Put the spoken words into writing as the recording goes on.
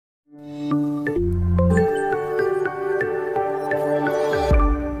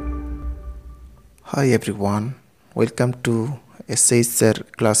Hi everyone, welcome to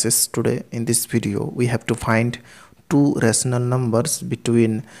 5.shsir classes. Today in this video we have to find two rational numbers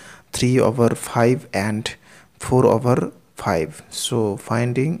between 3 over 5 and 4 over 5. So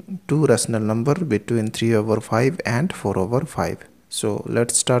finding two rational number between 3 over 5 and 4 over 5. So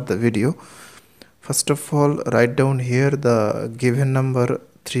let's start the video. First of all, write down here the given number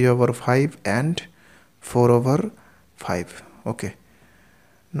 3 over 5 and 4 over 5. Okay.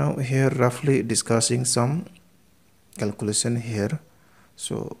 Now here roughly discussing some calculation here.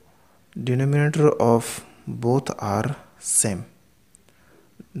 So denominator of both are same.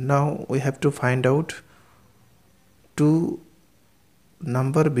 Now we have to find out two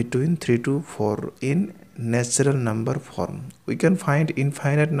number between 3 to 4 in natural number form. We can find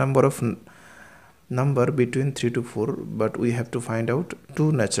infinite number of number between 3 to 4, but we have to find out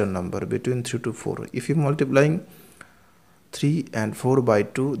two natural number between 3 to 4. If you multiplying 3 and 4 by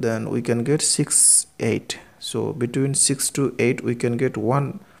 2, then we can get 6, 8. So between 6 to 8 we can get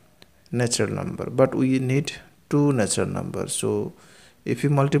one natural number, but we need two natural numbers. So if you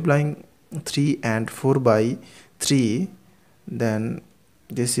multiplying 3 and 4 by 3, then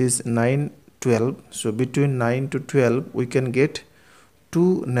this is 9, 12. So between 9 to 12 we can get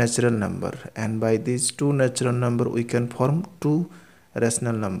two natural number, and by these two natural number we can form two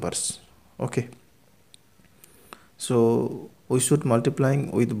rational numbers. Okay. So we should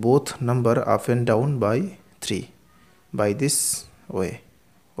multiplying with both number up and down by 3 by this way.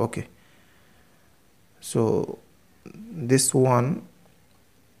 Okay. So this one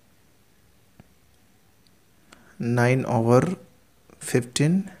 9 over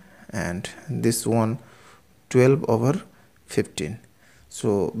 15 and this one 12 over 15.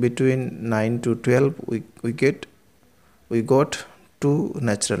 So between 9 to 12 we got two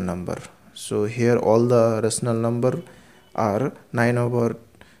natural number. So here all the rational number are 9 over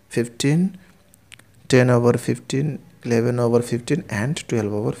 15, 10 over 15, 11 over 15 and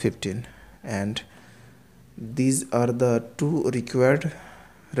 12 over 15, and these are the two required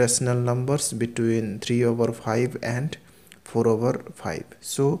rational numbers between 3 over 5 and 4 over 5.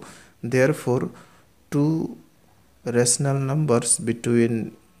 So therefore two rational numbers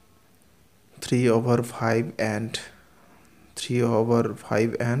between 3 over 5 and 3 over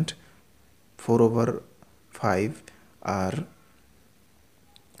 5 and 4 over 5 are,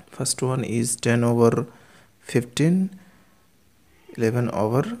 first one is 10 over 15, 11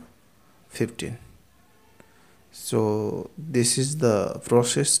 over 15. So this is the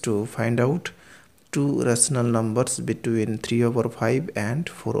process to find out two rational numbers between 3 over 5 and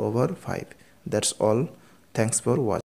 4 over 5. That's all. Thanks for watching.